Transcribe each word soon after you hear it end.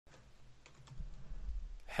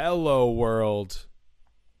Hello, world.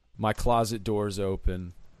 My closet door's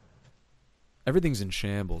open. Everything's in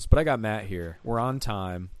shambles, but I got Matt here. We're on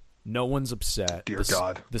time. No one's upset. Dear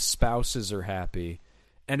God. The spouses are happy.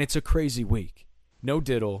 And it's a crazy week. No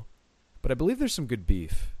diddle, but I believe there's some good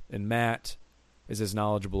beef. And Matt is as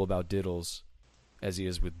knowledgeable about diddles as he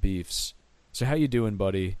is with beefs. So how you doing,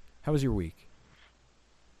 buddy? How was your week?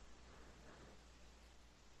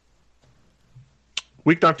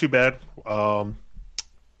 Week not too bad.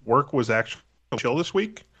 Work was actually chill this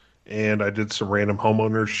week, and I did some random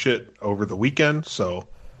homeowner shit over the weekend, so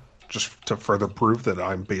just to further prove that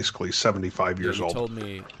I'm basically 75 years old. He told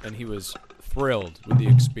me, and he was thrilled with the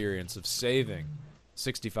experience of saving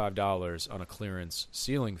 $65 on a clearance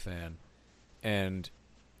ceiling fan, and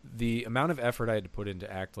the amount of effort I had to put in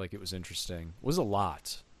to act like it was interesting was a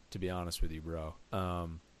lot, to be honest with you, bro.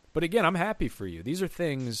 But again, I'm happy for you. These are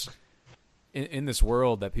things in this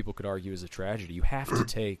world that people could argue is a tragedy. You have to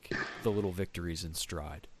take the little victories in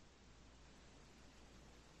stride.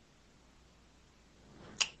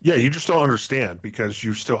 Yeah, you just don't understand because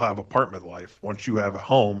you still have apartment life. Once you have a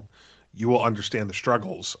home, you will understand the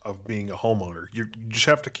struggles of being a homeowner. You just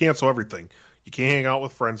have to cancel everything. You can't hang out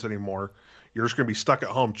with friends anymore. You're just going to be stuck at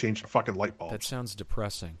home changing fucking light bulbs. That sounds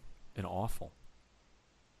depressing and awful.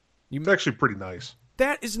 It's actually pretty nice.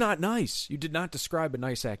 That is not nice. You did not describe a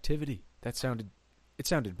nice activity. It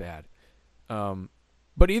sounded bad.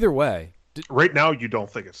 But either way. Right now you don't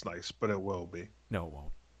think it's nice, but it will be. No, it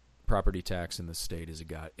won't. Property tax in the state is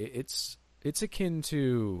it's akin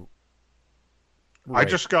to. Right. I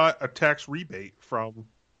just got a tax rebate from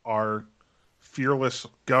our fearless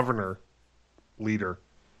governor leader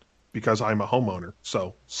because I'm a homeowner.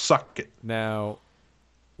 So suck it. Now,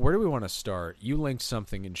 where do we want to start? You linked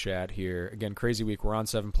something in chat here. Again, crazy week. We're on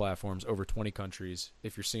 7 platforms, over 20 countries.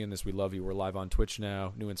 If you're seeing this, we love you. We're live on Twitch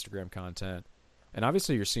now, new Instagram content. And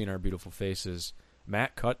obviously you're seeing our beautiful faces.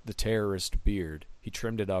 Matt cut the terrorist beard. He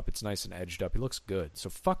trimmed it up. It's nice and edged up. He looks good. So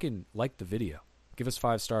fucking like the video. Give us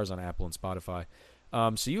 5 stars on Apple and Spotify.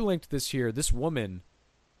 So you linked this here. This woman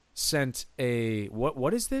sent a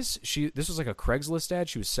what is this? This was like a Craigslist ad.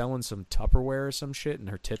 She was selling some Tupperware or some shit and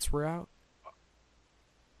her tits were out.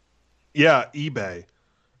 Yeah, eBay.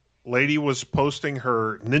 Lady was posting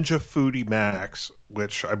her Ninja Foodie Max,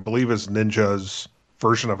 which I believe is Ninja's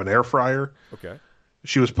version of an air fryer. Okay.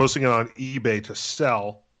 She was posting it on eBay to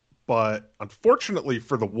sell, but unfortunately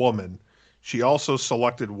for the woman, she also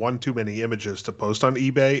selected one too many images to post on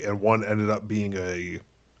eBay, and one ended up being a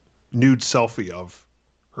nude selfie of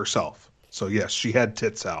herself. So yes, she had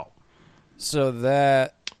tits out. So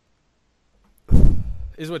that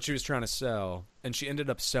is what she was trying to sell, and she ended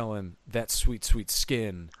up selling that sweet, sweet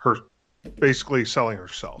skin. Her basically selling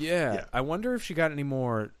herself. Yeah. I wonder if she got any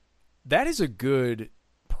more. That is a good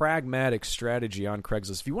pragmatic strategy on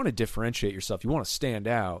Craigslist. If you want to differentiate yourself, you want to stand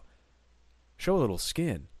out, show a little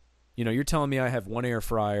skin. You know, you're telling me I have one air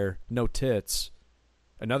fryer, no tits,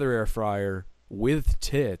 another air fryer with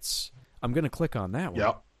tits. I'm going to click on that one.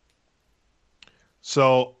 Yep.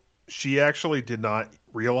 So she actually did not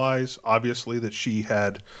realize, obviously, that she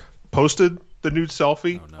had posted the nude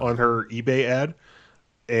selfie on her eBay ad,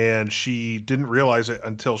 and she didn't realize it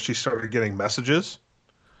until she started getting messages.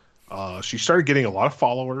 She started getting a lot of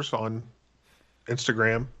followers on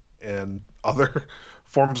Instagram and other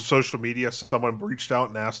forms of social media. Someone reached out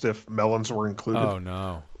and asked if melons were included. Oh,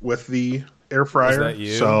 no. With the air fryer. Is that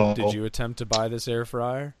you? So, did you attempt to buy this air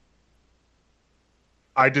fryer?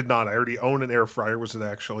 I did not. I already own an air fryer. It was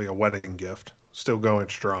actually a wedding gift. Still going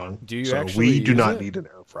strong. Do you so actually we do use not it? need an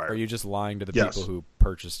air fryer. Or are you just lying to the Yes. people who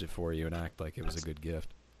purchased it for you and act like it was a good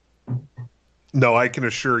gift? No, I can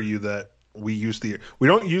assure you that we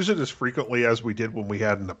don't use it as frequently as we did when we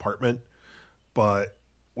had an apartment, but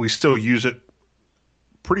we still use it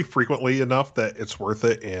pretty frequently enough that it's worth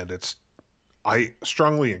it, and I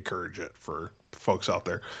strongly encourage it for folks out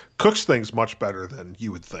there. Cooks things much better than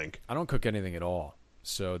you would think. I don't cook anything at all,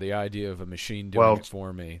 so the idea of a machine doing it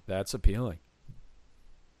for me, that's appealing.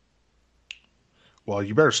 Well,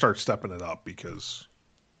 you better start stepping it up because,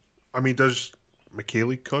 I mean, does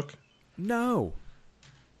McKaylee cook? No.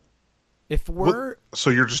 So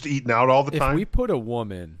you're just eating out all the time? If we put a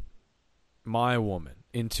woman, my woman,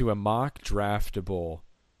 into a mock draftable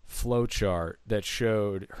flowchart that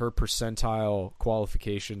showed her percentile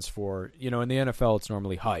qualifications for, in the NFL it's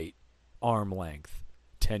normally height, arm length,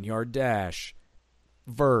 10-yard dash,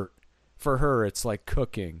 vert. For her it's like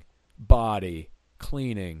cooking, body,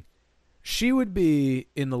 cleaning. She would be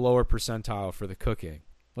in the lower percentile for the cooking.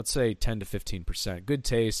 Let's say 10 to 15%. Good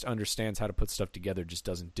taste, understands how to put stuff together, just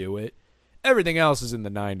doesn't do it. Everything else is in the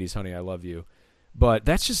 90s, honey, I love you. But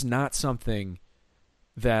that's just not something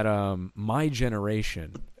that my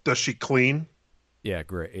generation. Does she clean? Yeah,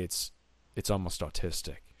 great. It's almost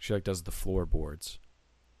autistic. She like does the floorboards.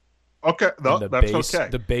 Okay, that's okay.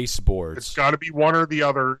 The baseboards. It's got to be one or the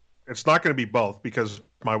other. It's not going to be both because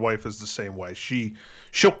my wife is the same way.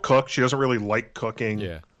 She'll cook. She doesn't really like cooking.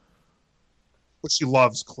 Yeah. But she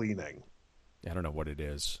loves cleaning. I don't know what it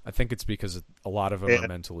is. I think it's because a lot of them are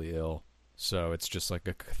mentally ill. So it's just like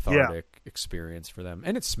a cathartic experience for them.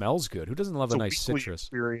 And it smells good. Who doesn't love a nice citrus?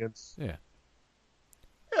 Experience. Yeah.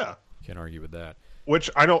 Yeah. Can't argue with that. Which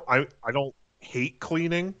I don't hate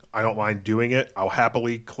cleaning. I don't mind doing it. I'll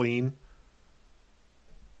happily clean.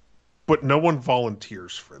 But no one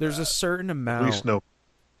volunteers for There's that. A certain amount.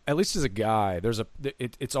 At least as a guy,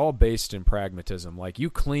 it's all based in pragmatism. Like, you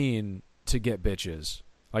clean to get bitches.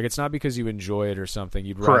 Like, it's not because you enjoy it or something.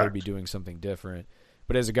 You'd rather be doing something different.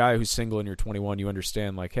 But as a guy who's single and you're 21, you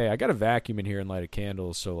understand, like, hey, I got a vacuum in here and light a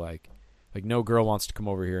candle, so like no girl wants to come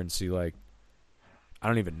over here and see, like, I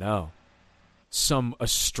don't even know, a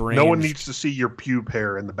strange. No one needs to see your pube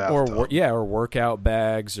hair in the bathtub. Or workout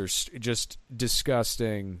bags, or just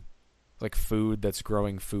disgusting, like, food that's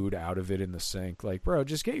growing food out of it in the sink. Like, bro,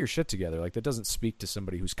 just get your shit together. Like, that doesn't speak to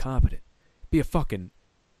somebody who's competent. Be an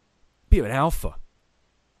alpha.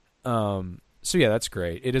 So yeah, that's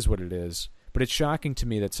great. It is what it is. But it's shocking to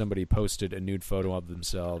me that somebody posted a nude photo of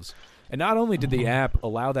themselves. And not only did the app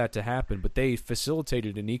allow that to happen, but they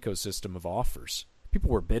facilitated an ecosystem of offers.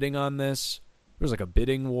 People were bidding on this. There was like a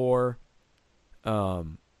bidding war. I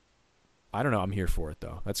don't know. I'm here for it,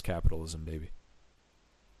 though. That's capitalism, baby.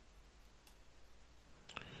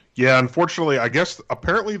 Yeah, unfortunately, I guess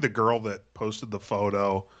apparently the girl that posted the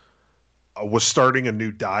photo was starting a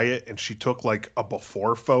new diet, and she took like a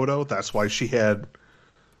before photo. That's why she had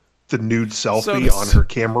the nude selfie on her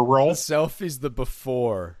camera roll. The selfie's the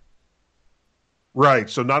before. Right.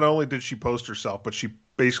 So not only did she post herself, but she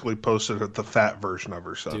basically posted the fat version of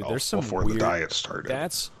herself. Dude, there's some before the diet started.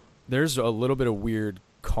 There's a little bit of weird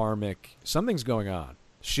karmic. Something's going on.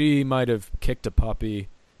 She might have kicked a puppy.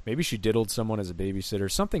 Maybe she diddled someone as a babysitter.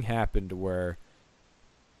 Something happened where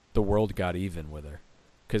the world got even with her.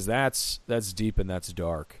 Because that's deep and that's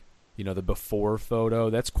dark. You know, the before photo,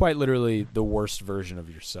 that's quite literally the worst version of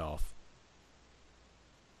yourself.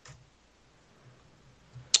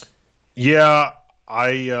 Yeah,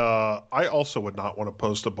 I also would not want to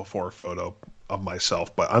post a before photo of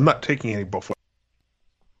myself, but I'm not taking any before.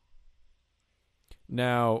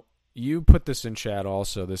 Now, you put this in chat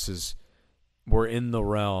also. We're in the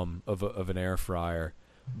realm of an air fryer.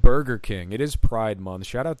 Burger King, it is Pride Month.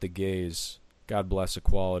 Shout out the gays. God bless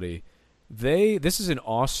equality. This is in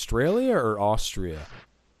Australia or Austria?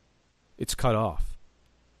 It's cut off.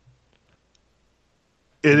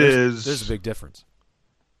 There's a big difference.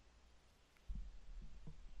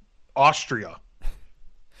 Austria.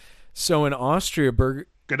 So in Austria,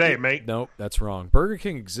 Good day, mate. Nope, that's wrong. Burger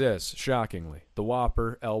King exists, shockingly. The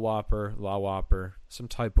Whopper, El Whopper, La Whopper, some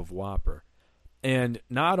type of Whopper. And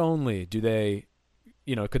not only do they,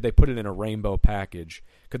 could they put it in a rainbow package?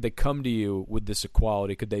 Could they come to you with this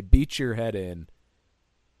equality? Could they beat your head in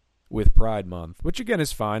with Pride Month? Which, again,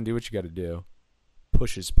 is fine. Do what you got to do.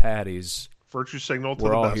 Pushes patties. Virtue signal to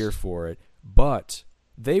We're the all best. here for it. But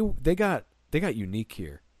they got unique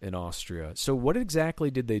here in Austria. So what exactly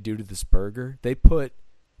did they do to this burger? They put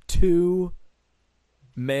 2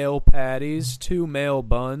 male patties, 2 male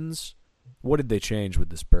buns. What did they change with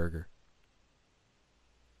this burger?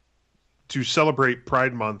 To celebrate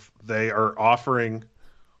Pride Month, they are offering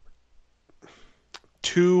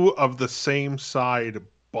 2 of the same side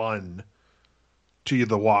bun to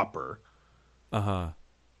the Whopper. Uh-huh.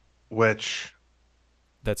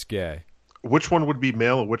 That's gay. Which one would be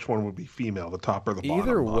male and which one would be female, the top or the bottom?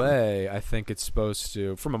 Either way, I think it's supposed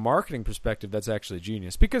to, from a marketing perspective, that's actually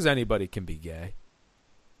genius, because anybody can be gay.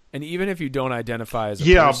 And even if you don't identify as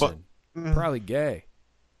a person, probably gay.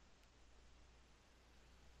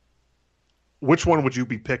 Which one would you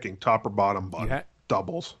be picking, top or bottom bun?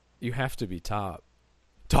 Doubles. You have to be top.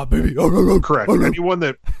 Top, baby. Correct.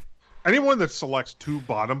 Anyone that selects 2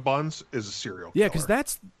 bottom buns is a serial killer. Yeah, because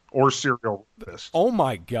that's... Or serial rapist. Oh,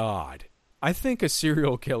 my God. I think a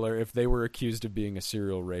serial killer, if they were accused of being a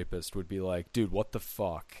serial rapist, would be like, dude, what the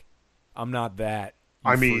fuck? I'm not that,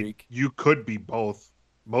 you freak. You could be both.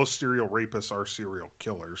 Most serial rapists are serial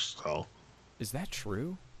killers, so... Is that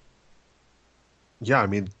true? Yeah,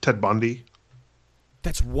 Ted Bundy.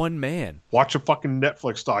 That's one man. Watch a fucking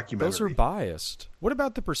Netflix documentary. Those are biased. What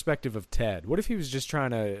about the perspective of Ted? What if he was just trying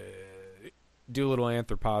to do a little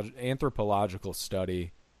anthropological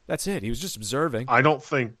study? That's it. He was just observing. I don't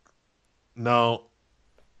think... No.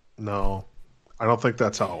 I don't think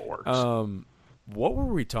that's how it works. What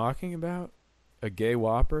were we talking about? A gay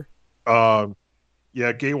Whopper?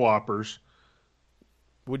 Yeah, gay Whoppers.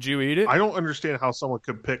 Would you eat it? I don't understand how someone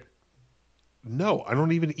could pick. No, I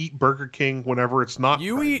don't even eat Burger King whenever it's not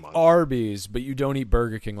You Pride eat Month. Arby's, but you don't eat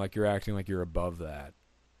Burger King like you're acting like you're above that.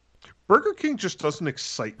 Burger King just doesn't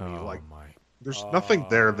excite me. There's nothing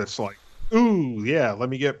there that's like, ooh, yeah, let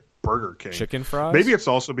me get Burger King. Chicken fries? Maybe it's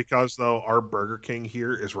also because, though, our Burger King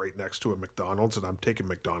here is right next to a McDonald's, and I'm taking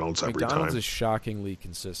McDonald's every time. McDonald's is shockingly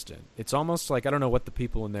consistent. It's almost like I don't know what the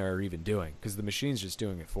people in there are even doing because the machine's just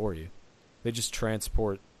doing it for you. They just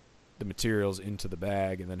transport the materials into the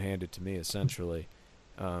bag and then hand it to me, essentially.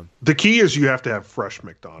 The key is you have to have fresh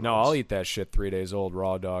McDonald's. No, I'll eat that shit 3 days old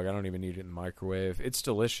raw dog. I don't even eat it in the microwave. It's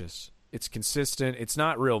delicious. It's consistent. It's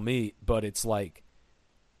not real meat, but it's like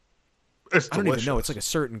it's delicious. I don't even know. It's like a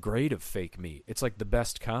certain grade of fake meat. It's like the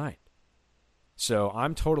best kind. So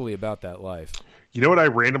I'm totally about that life. You know what I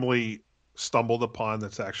randomly stumbled upon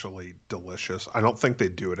that's actually delicious? I don't think they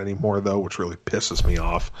do it anymore, though, which really pisses me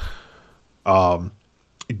off.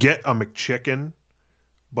 Get a McChicken,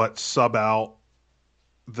 but sub out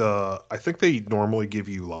I think they normally give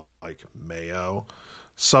you like mayo.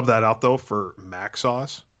 Sub that out, though, for mac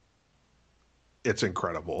sauce. It's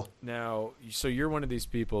incredible. Now, so you're one of these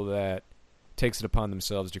people that takes it upon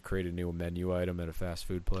themselves to create a new menu item at a fast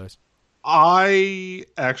food place? I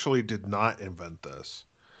actually did not invent this.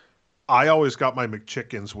 I always got my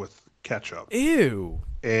McChickens with ketchup. Ew.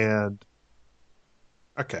 And,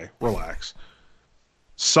 okay, relax.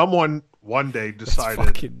 Someone one day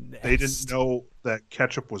decided they didn't know that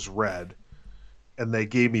ketchup was red, and they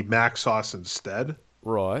gave me mac sauce instead.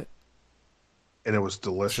 Right. And it was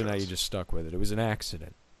delicious. So now you just stuck with it. It was an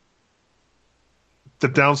accident. The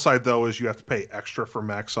downside, though, is you have to pay extra for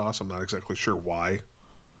mac sauce. I'm not exactly sure why.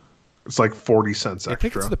 It's like 40 cents extra. I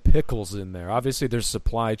think it's the pickles in there. Obviously, there's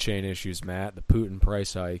supply chain issues, Matt. The Putin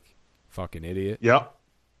price hike. Fucking idiot. Yep.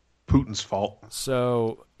 Putin's fault.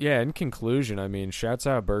 So, yeah, in conclusion, I mean, shouts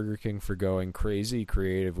out Burger King for going crazy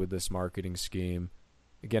creative with this marketing scheme.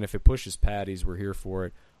 Again, if it pushes patties, we're here for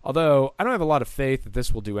it. Although, I don't have a lot of faith that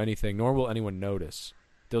this will do anything, nor will anyone notice.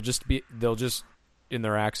 They'll just, in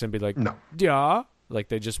their accent, be like, no. Yeah. Like,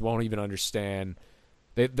 they just won't even understand.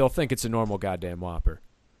 They'll think it's a normal goddamn Whopper.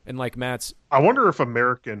 And like Matt's... I wonder if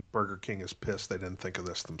American Burger King is pissed they didn't think of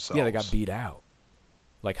this themselves. Yeah, they got beat out.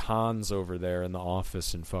 Like Hans over there in the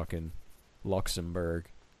office in fucking Luxembourg.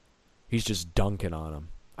 He's just dunking on them.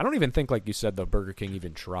 I don't even think, like you said, the Burger King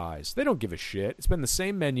even tries. They don't give a shit. It's been the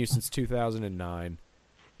same menu since 2009.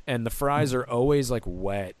 And the fries are always, like,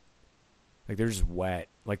 wet. Like, they're just wet.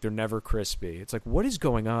 Like, they're never crispy. It's like, what is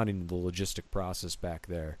going on in the logistic process back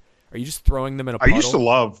there? Are you just throwing them in a puddle? I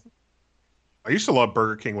used to love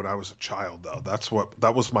Burger King when I was a child, though.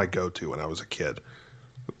 That was my go-to when I was a kid.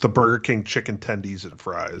 The Burger King chicken tendies and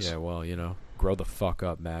fries. Yeah, well, grow the fuck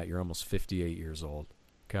up, Matt. You're almost 58 years old.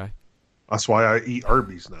 Okay? That's why I eat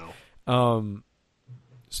Arby's now.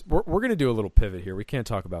 So we're going to do a little pivot here. We can't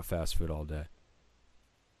talk about fast food all day.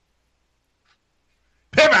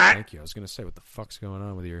 Pivot! Thank you. I was going to say, what the fuck's going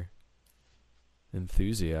on with your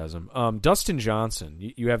enthusiasm? Dustin Johnson,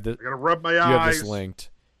 you have the. I gotta rub my eyes. You have this linked.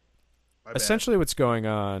 Essentially, what's going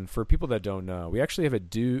on for people that don't know, we actually have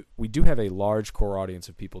we do have a large core audience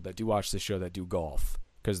of people that do watch this show that do golf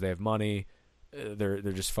because they have money. They're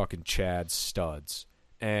just fucking Chad studs,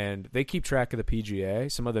 and they keep track of the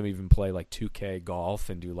PGA. Some of them even play like 2K golf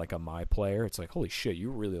and do like a My Player. It's like, holy shit,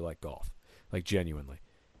 you really like golf, like genuinely.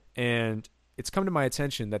 And it's come to my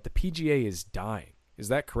attention that the PGA is dying. Is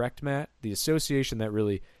that correct, Matt? The association that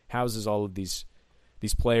really houses all of these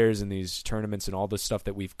players and these tournaments and all this stuff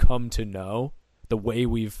that we've come to know, the way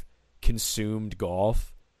we've consumed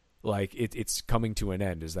golf, like it's coming to an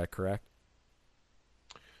end. Is that correct?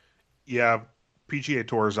 Yeah, PGA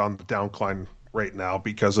Tour is on the downcline right now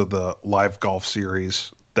because of the live golf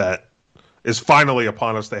series that is finally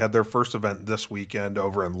upon us. They had their first event this weekend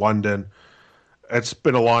over in London. It's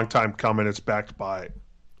been a long time coming. It's backed by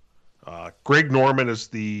Greg Norman is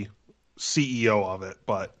the CEO of it,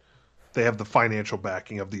 but they have the financial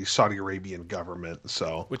backing of the Saudi Arabian government.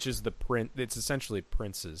 So, which is it's essentially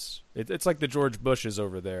princes. It's like the George Bushes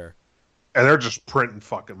over there, and they're just printing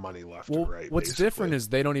fucking money left and right. What's different is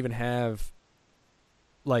they don't even have,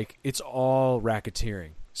 like, it's all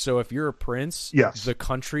racketeering. So if you're a prince, yes, the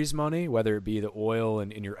country's money, whether it be the oil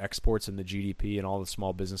and in your exports and the GDP and all the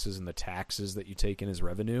small businesses and the taxes that you take in as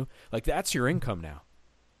revenue, like, that's your income now.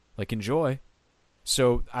 Like, enjoy.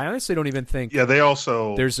 So I honestly don't even think. Yeah, they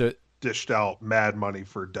also dished out mad money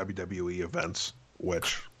for WWE events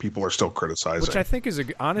which people are still criticizing. Which I think is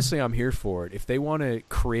honestly, I'm here for it. If they want to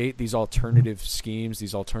create these alternative schemes,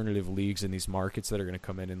 these alternative leagues in these markets that are going to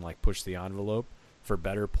come in and like push the envelope for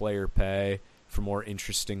better player pay, for more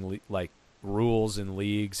interesting like rules and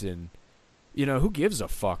leagues, and who gives a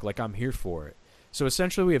fuck? Like, I'm here for it. So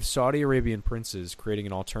essentially, we have Saudi Arabian princes creating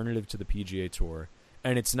an alternative to the PGA Tour,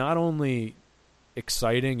 and it's not only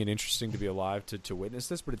exciting and interesting to be alive to witness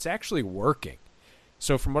this, but it's actually working.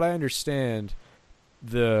 So from what I understand,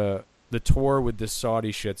 the tour with the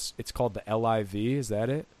Saudi shits, it's called the LIV. Is that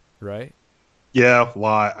it? Right? Yeah,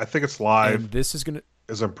 live. I think it's live. And this is gonna.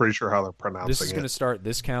 As I'm pretty sure how they're pronouncing it. This is going to start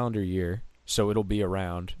this calendar year, so it'll be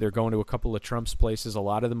around. They're going to a couple of Trump's places, a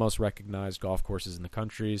lot of the most recognized golf courses in the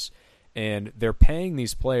countries, and they're paying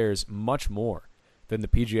these players much more than the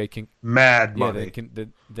PGA can. Mad money.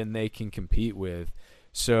 Than they can compete with.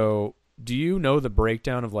 So, do you know the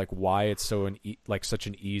breakdown of like why it's such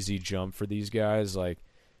an easy jump for these guys? Like,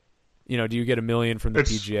 do you get $1 million from the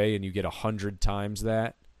PGA and you get 100 times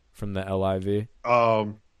that from the LIV?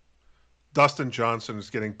 Dustin Johnson is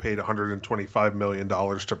getting paid $125 million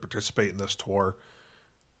to participate in this tour.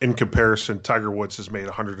 In comparison, Tiger Woods has made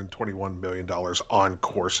 $121 million on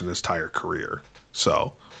course in his entire career.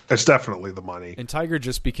 So it's definitely the money. And Tiger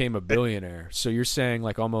just became a billionaire. So you're saying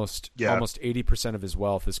like almost 80% of his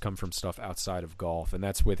wealth has come from stuff outside of golf. And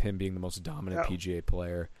that's with him being the most dominant PGA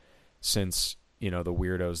player since, the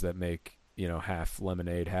weirdos that make, half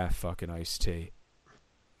lemonade, half fucking iced tea.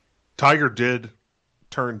 Tiger did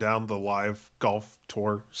turn down the live golf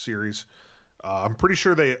tour series. I'm pretty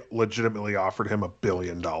sure they legitimately offered him $1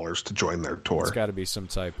 billion to join their tour. It's got to be some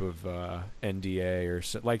type of NDA or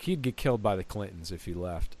so. Like, he'd get killed by the Clintons if he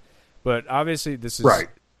left. But obviously, this is right.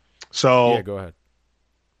 So yeah, go ahead.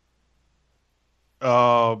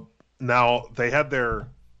 Now they had their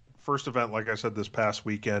first event, like I said, this past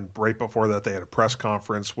weekend. Right before that, they had a press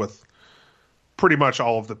conference with pretty much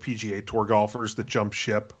all of the PGA Tour golfers that jumped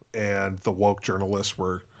ship, and the woke journalists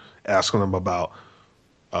were asking them about.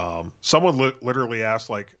 Someone literally asked,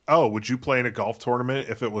 like, "Oh, would you play in a golf tournament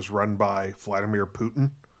if it was run by Vladimir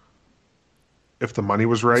Putin? If the money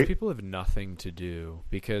was right?" People have nothing to do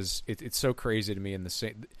because it's so crazy to me. In the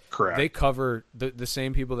same, correct, they cover the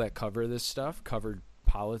same people that cover this stuff covered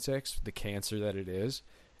politics, the cancer that it is.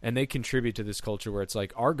 And they contribute to this culture where it's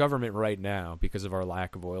like our government right now, because of our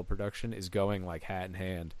lack of oil production, is going like hat in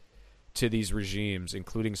hand to these regimes,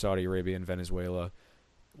 including Saudi Arabia and Venezuela,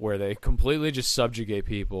 where they completely just subjugate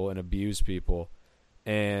people and abuse people.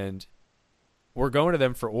 And we're going to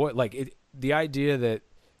them for oil. Like the idea that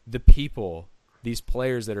the people, these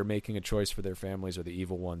players that are making a choice for their families are the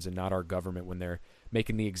evil ones and not our government when they're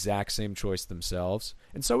making the exact same choice themselves.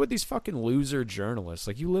 And so with these fucking loser journalists,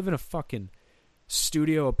 like you live in a fucking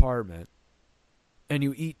studio apartment and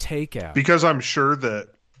you eat takeout. Because I'm sure that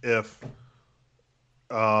if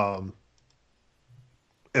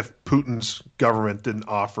Putin's government didn't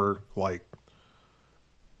offer, like,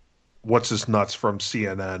 what's his nuts from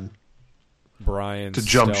CNN Brian to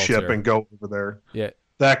jump Stelter. ship and go over there, yeah,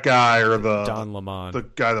 that guy, or Don Lemon, the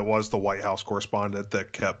guy that was the White House correspondent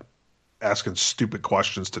that kept asking stupid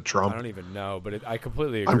questions to Trump. I don't even know, but I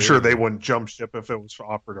completely agree. I'm sure they wouldn't jump ship if it was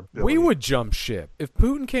offered $1 billion. We would jump ship. If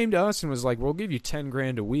Putin came to us and was like, we'll give you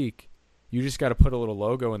 $10,000 a week, you just got to put a little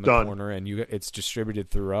logo in the corner and it's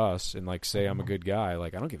distributed through us and like say I'm a good guy.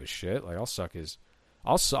 Like, I don't give a shit. Like,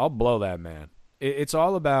 I'll blow that man. It's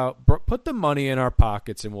all about put the money in our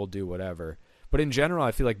pockets and we'll do whatever. But in general,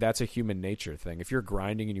 I feel like that's a human nature thing. If you're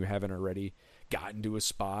grinding and you haven't already gotten to a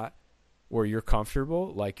spot where you're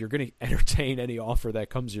comfortable, like, you're going to entertain any offer that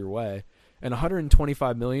comes your way. And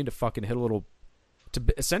 $125 million to fucking hit a little, to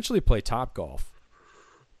essentially play top golf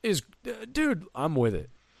is, dude, I'm with it.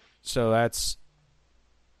 So that's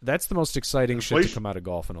the most exciting shit to come out of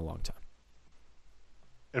golf in a long time.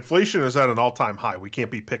 Inflation is at an all-time high. We can't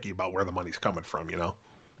be picky about where the money's coming from,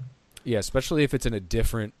 Yeah, especially if it's in a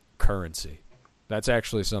different currency. That's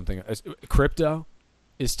actually something. Crypto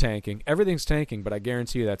is tanking. Everything's tanking, but I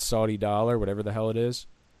guarantee you that Saudi dollar, whatever the hell it is,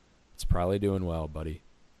 it's probably doing well, buddy.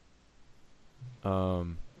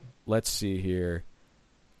 Let's see here.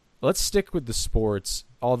 Let's stick with the sports,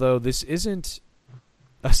 although this isn't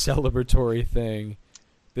a celebratory thing.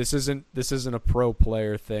 This isn't a pro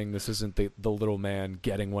player thing. This isn't the little man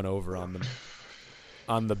getting one over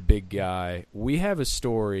on the big guy. We have a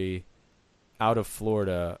story out of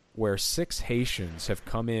Florida where 6 Haitians have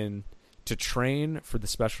come in to train for the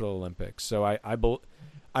Special Olympics. So I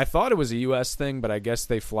thought it was a U.S. thing, but I guess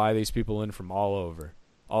they fly these people in from all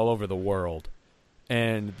over the world.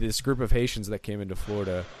 And this group of Haitians that came into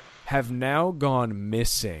Florida have now gone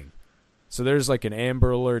missing So there's like an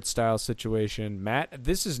Amber Alert style situation. Matt,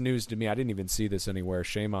 this is news to me. I didn't even see this anywhere.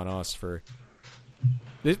 Shame on us for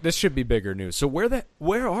this should be bigger news. So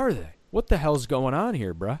where are they? What the hell's going on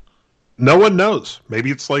here, bruh? No one knows. Maybe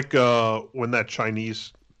it's like when that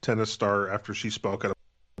Chinese tennis star, after she spoke out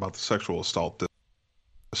about the sexual assault,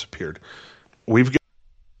 disappeared. We're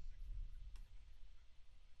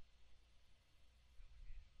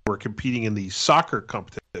competing in the soccer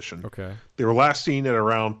competition. Okay. They were last seen at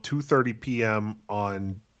around 2:30 p.m.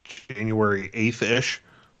 on January 8th-ish.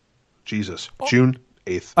 June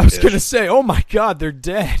 8th. I was going to say, oh my God, they're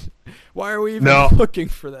dead. Why are we even looking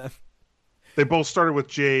for them? They both started with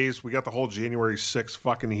J's. We got the whole January 6th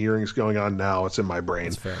fucking hearings going on now. It's in my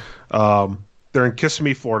brain. That's fair. They're in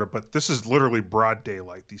Kissimmee, Florida, but this is literally broad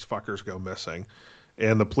daylight. These fuckers go missing.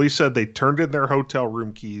 And the police said they turned in their hotel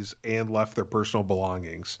room keys and left their personal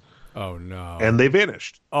belongings. Oh, no. And they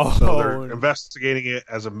vanished. Oh. So they're investigating it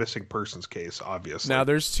as a missing persons case, obviously. Now,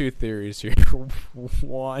 there's two theories here.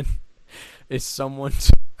 One is someone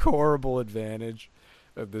took horrible advantage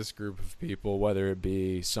of this group of people, whether it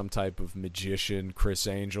be some type of magician, Chris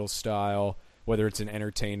Angel style, whether it's an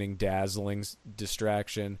entertaining, dazzling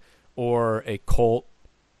distraction, or a cult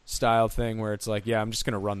style thing where it's like, yeah, I'm just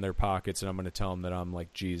going to run their pockets and I'm going to tell them that I'm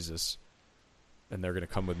like Jesus and they're going to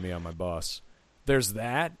come with me on my bus. There's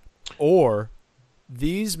that. Or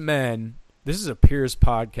these men, this is a Piers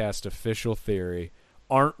Podcast official theory,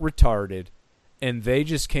 aren't retarded and they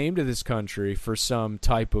just came to this country for some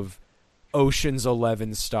type of Ocean's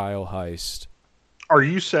 11 style heist. Are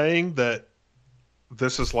you saying that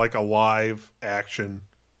this is like a live action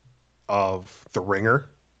of The Ringer?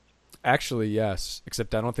 Actually, yes,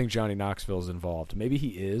 except I don't think Johnny Knoxville is involved. Maybe he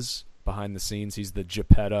is behind the scenes. He's the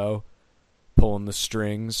Geppetto pulling the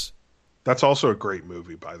strings. That's also a great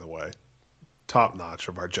movie, by the way. Top notch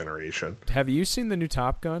of our generation. Have you seen the new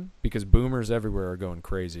Top Gun? Because boomers everywhere are going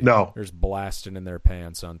crazy. No. There's blasting in their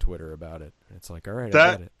pants on Twitter about it. It's like, all right,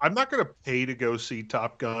 I get it. I'm not going to pay to go see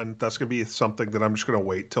Top Gun. That's going to be something that I'm just going to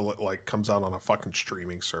wait till it like comes out on a fucking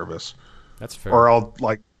streaming service. That's fair. Or I'll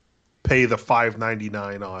like pay the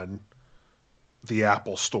 $5.99 on the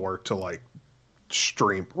Apple Store to like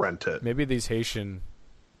rent it. Maybe these Haitian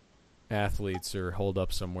athletes are holed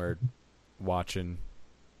up somewhere watching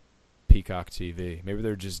Peacock TV. Maybe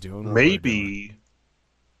they're just doing what maybe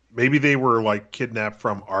they were like kidnapped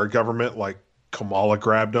from our government, like Kamala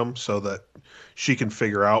grabbed them so that she can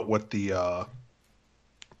figure out what the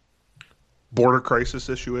border crisis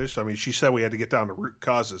issue is. I mean, she said we had to get down to root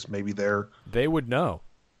causes. Maybe they would know.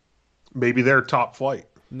 Maybe they're top flight.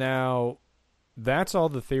 Now, that's all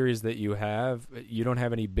the theories that you have. You don't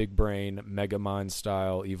have any big brain, mega mind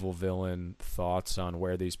style evil villain thoughts on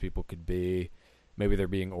where these people could be. Maybe they're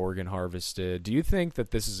being organ harvested. Do you think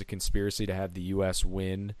that this is a conspiracy to have the U.S.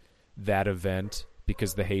 win that event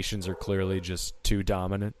because the Haitians are clearly just too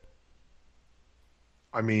dominant?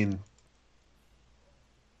 I mean,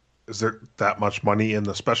 is there that much money in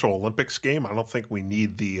the Special Olympics game? I don't think we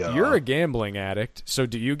need the... You're a gambling addict, so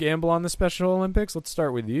do you gamble on the Special Olympics? Let's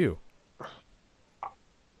start with you.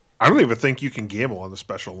 I don't even think you can gamble on the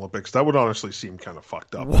Special Olympics. That would honestly seem kind of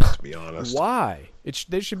fucked up, to be honest. Why?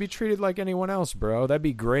 They should be treated like anyone else, bro. That'd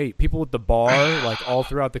be great. People at the bar, like all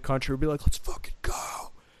throughout the country, would be like, let's fucking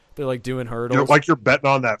go. They're like doing hurdles. Like you're betting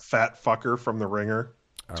on that fat fucker from The Ringer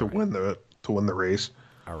to win the race.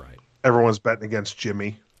 All right. Everyone's betting against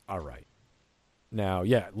Jimmy. All right. Now,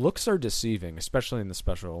 yeah, looks are deceiving, especially in the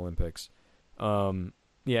Special Olympics. In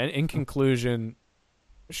conclusion...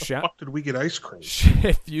 How the fuck did we get ice cream?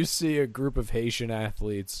 If you see a group of Haitian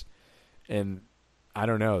athletes and I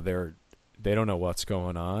don't know, they don't know what's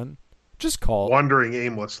going on, just wandering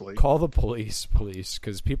aimlessly. Call the police,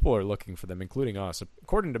 because people are looking for them, including us.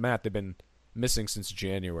 According to Matt, they've been missing since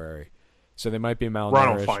January, so they might be malnourished.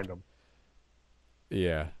 Ron will find them.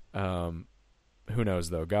 Yeah. Who knows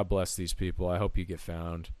though? God bless these people. I hope you get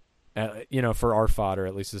found. For our fodder,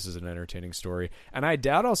 at least this is an entertaining story, and I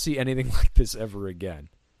doubt I'll see anything like this ever again.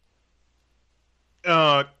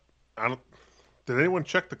 I don't. Did anyone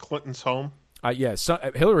check the Clintons' home?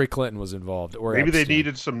 Hillary Clinton was involved. Or maybe Epstein. They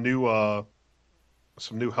needed some new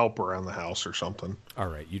help around the house or something. All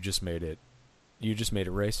right, you just made it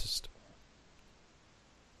racist.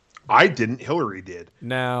 I didn't. Hillary did.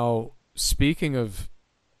 Now, speaking of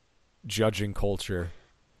judging culture,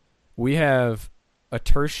 we have a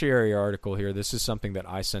tertiary article here. This is something that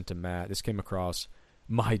I sent to Matt. This came across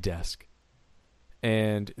my desk.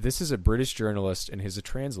 And this is a British journalist, and he's a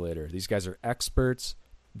translator. These guys are experts.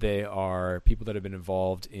 They are people that have been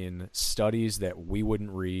involved in studies that we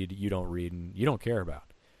wouldn't read, you don't read, and you don't care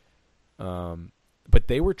about. But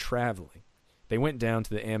they were traveling. They went down to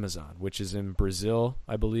the Amazon, which is in Brazil,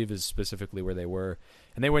 I believe is specifically where they were.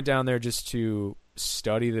 And they went down there just to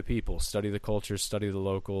study the people, study the culture, study the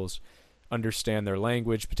locals, understand their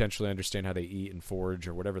language, potentially understand how they eat and forage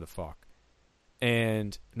or whatever the fuck.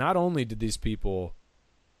 And not only did these people,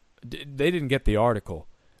 they didn't get the article.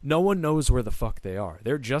 No one knows where the fuck they are.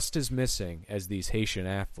 They're just as missing as these Haitian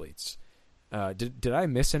athletes. Did I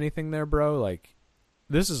miss anything there, bro? Like,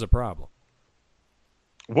 this is a problem.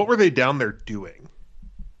 What were they down there doing?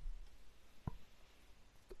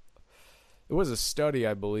 It was a study,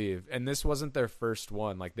 I believe, and this wasn't their first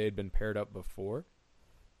one. Like, they had been paired up before.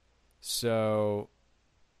 So,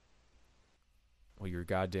 well, your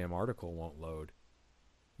goddamn article won't load,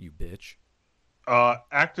 you bitch.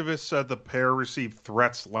 Activists said the pair received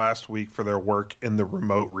threats last week for their work in the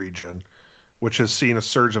remote region, which has seen a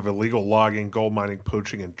surge of illegal logging, gold mining,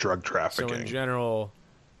 poaching, and drug trafficking. So in general,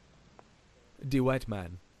 the white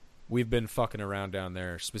man, we've been fucking around down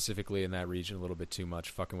there, specifically in that region, a little bit too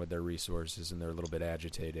much, fucking with their resources, and they're a little bit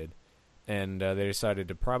agitated. And they decided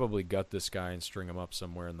to probably gut this guy and string him up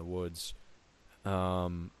somewhere in the woods,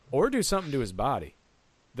 or do something to his body.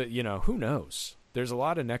 That, you know, who knows? There's a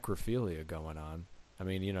lot of necrophilia going on. I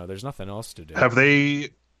mean, you know, there's nothing else to do.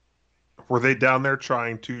 Were they down there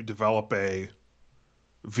trying to develop a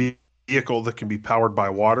vehicle that can be powered by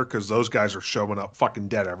water? Because those guys are showing up fucking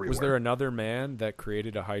dead everywhere. Was there another man that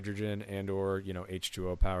created a hydrogen and or, you know,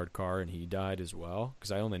 H2O powered car and he died as well?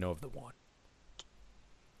 Because I only know of the one.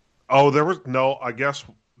 Oh, there was no, I guess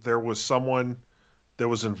there was someone that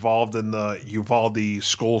was involved in the Uvalde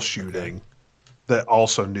school shooting that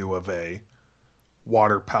also knew of a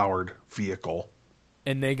water-powered vehicle.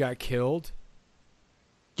 And they got killed?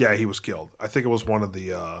 Yeah, he was killed. I think it was one of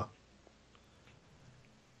the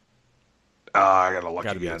I gotta look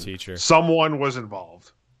again. Be a teacher. Someone was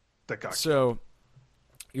involved that got killed. So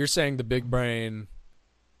you're saying the big brain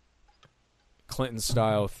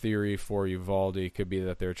Clinton-style theory for Uvalde could be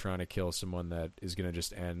that they're trying to kill someone that is going to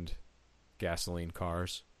just end gasoline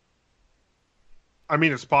cars? I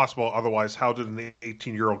mean, it's possible. Otherwise, how did an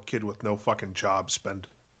 18-year-old kid with no fucking job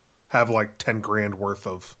have like 10 grand worth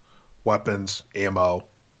of weapons, ammo,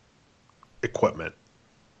 equipment?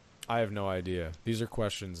 I have no idea. These are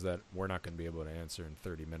questions that we're not going to be able to answer in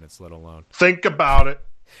 30 minutes, let alone. Think about it.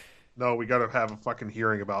 No, we got to have a fucking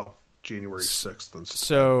hearing about January 6th. And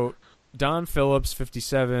so, Don Phillips,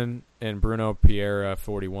 57, and Bruno Pereira,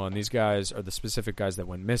 41. These guys are the specific guys that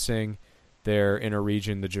went missing. They're in a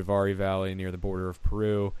region, the Javari Valley, near the border of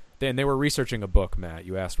Peru. And they were researching a book, Matt.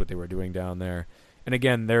 You asked what they were doing down there. And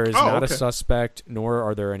again, there is not a suspect, nor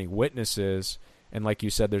are there any witnesses. And like you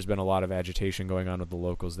said, there's been a lot of agitation going on with the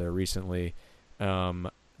locals there recently.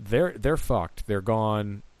 They're fucked. They're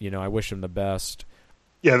gone. You know, I wish them the best.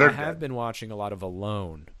 Yeah, I have been watching a lot of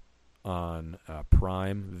Alone on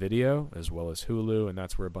Prime Video as well as Hulu, and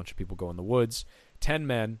that's where a bunch of people go in the woods. 10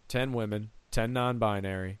 men, 10 women, 10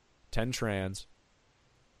 non-binary, 10 trans.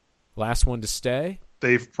 Last one to stay.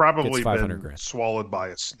 They've probably been swallowed by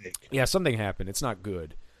a snake. Yeah, something happened. It's not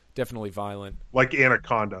good. Definitely violent. Like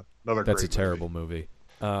Anaconda. That's a terrible movie.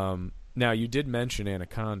 Now, you did mention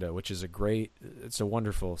Anaconda, which is it's a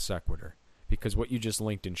wonderful sequitur, because what you just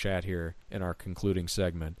linked in chat here in our concluding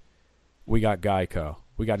segment, we got Geico.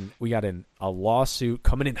 We got a lawsuit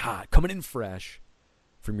coming in hot, coming in fresh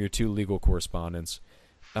from your two legal correspondents.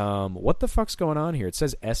 What the fuck's going on here? It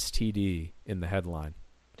says STD in the headline.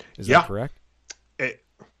 Is that correct?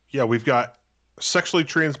 Yeah, we've got sexually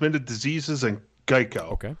transmitted diseases and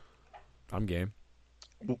Geico. Okay. I'm game.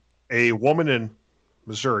 A woman in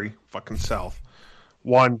Missouri, fucking South,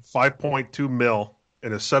 won $5.2 million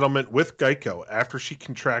in a settlement with Geico after she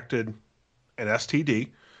contracted an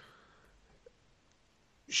STD.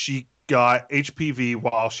 She got HPV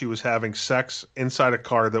while she was having sex inside a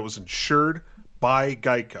car that was insured by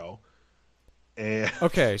Geico. And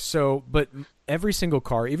okay, so, but every single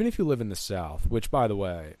car, even if you live in the South, which, by the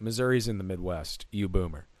way, Missouri's in the Midwest, you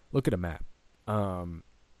boomer. Look at a map.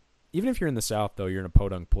 Even if you're in the South, though, you're in a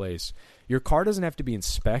podunk place, your car doesn't have to be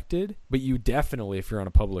inspected, but you definitely, if you're on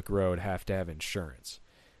a public road, have to have insurance.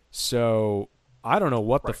 So I don't know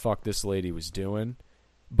what the fuck this lady was doing,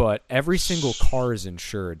 but every single car is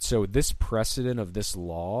insured. So this precedent of this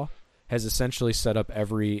law has essentially set up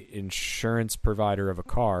every insurance provider of a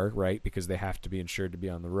car, right, because they have to be insured to be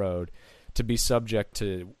on the road, to be subject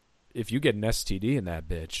to, if you get an STD in that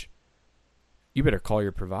bitch, you better call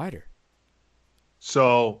your provider.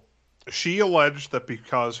 So she alleged that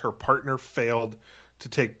because her partner failed to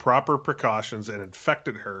take proper precautions and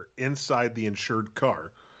infected her inside the insured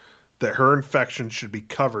car, that her infection should be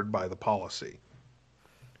covered by the policy.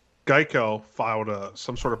 Geico filed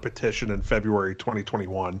some sort of petition in February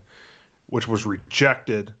 2021, which was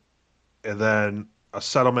rejected, and then a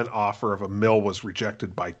settlement offer of $1 million was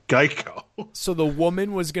rejected by Geico. So the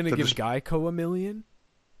woman was going to give Geico $1 million?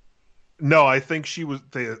 No, I think she was.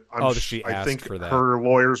 She asked I think for that. Her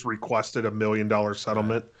lawyers requested $1 million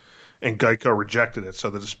settlement, and Geico rejected it. So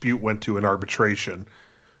the dispute went to an arbitration,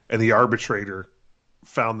 and the arbitrator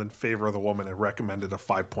found in favor of the woman and recommended a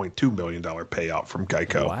 $5.2 million payout from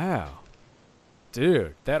Geico. Wow,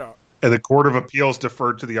 dude, and the Court of Appeals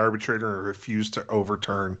deferred to the arbitrator and refused to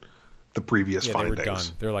overturn the previous findings. They were done.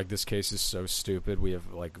 They're like, this case is so stupid. We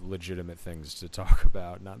have like legitimate things to talk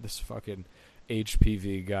about, not this fucking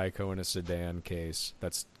HPV Geico in a sedan case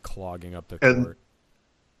that's clogging up the court.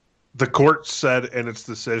 The court said in its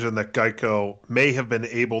decision that Geico may have been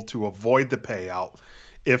able to avoid the payout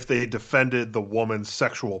if they defended the woman's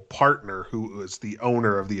sexual partner, who was the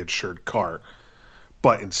owner of the insured car.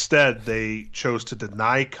 But instead, they chose to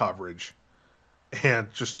deny coverage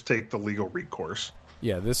and just take the legal recourse.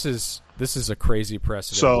 Yeah, this is a crazy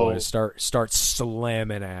precedent. So boys. Start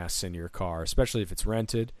slamming ass in your car, especially if it's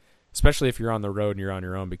rented, especially if you're on the road and you're on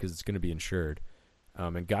your own, because it's going to be insured.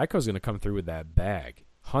 And Geico's going to come through with that bag,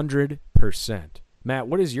 100%. Matt,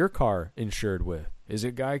 what is your car insured with? Is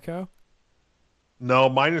it Geico? No,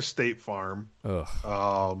 mine is State Farm. Ugh.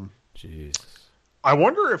 Jeez. I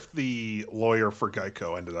wonder if the lawyer for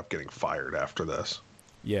Geico ended up getting fired after this.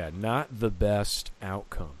 Yeah, not the best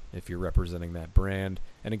outcome if you're representing that brand.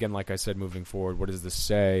 And again, like I said, moving forward, what does this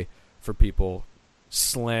say for people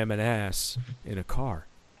slamming ass in a car?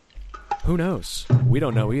 Who knows? We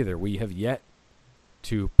don't know either. We have yet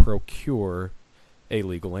to procure a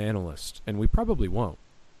legal analyst, and we probably won't.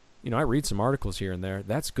 I read some articles here and there.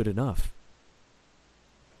 That's good enough.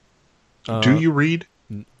 Do you read?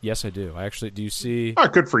 Yes, I do. Do you see? Oh,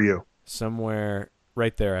 good for you. Somewhere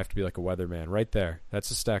right there, I have to be like a weatherman. Right there.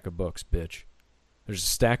 That's a stack of books, bitch. There's a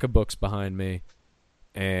stack of books behind me,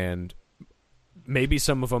 and maybe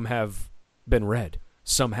some of them have been read.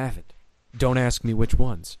 Some haven't. Don't ask me which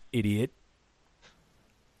ones, idiot.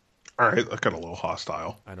 All right, I got a little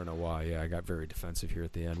hostile. I don't know why. Yeah, I got very defensive here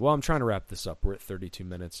at the end. Well, I'm trying to wrap this up. We're at 32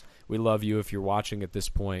 minutes. We love you if you're watching at this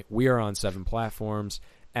point. We are on 7 platforms.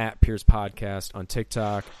 At Pierce Podcast on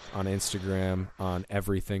TikTok, on Instagram, on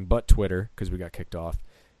everything but Twitter, because we got kicked off.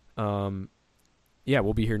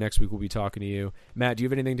 We'll be here next week. We'll be talking to you. Matt, do you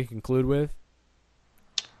have anything to conclude with?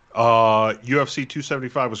 UFC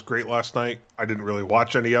 275 was great last night. I didn't really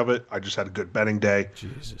watch any of it. I just had a good betting day.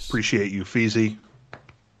 Jesus. Appreciate you, Feezy.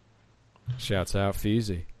 Shouts out,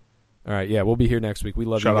 Feezy. All right, we'll be here next week. We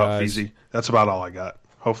love you guys. Shout out, Feezy. That's about all I got.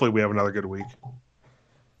 Hopefully we have another good week.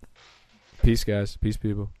 Peace, guys. Peace,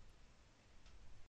 people.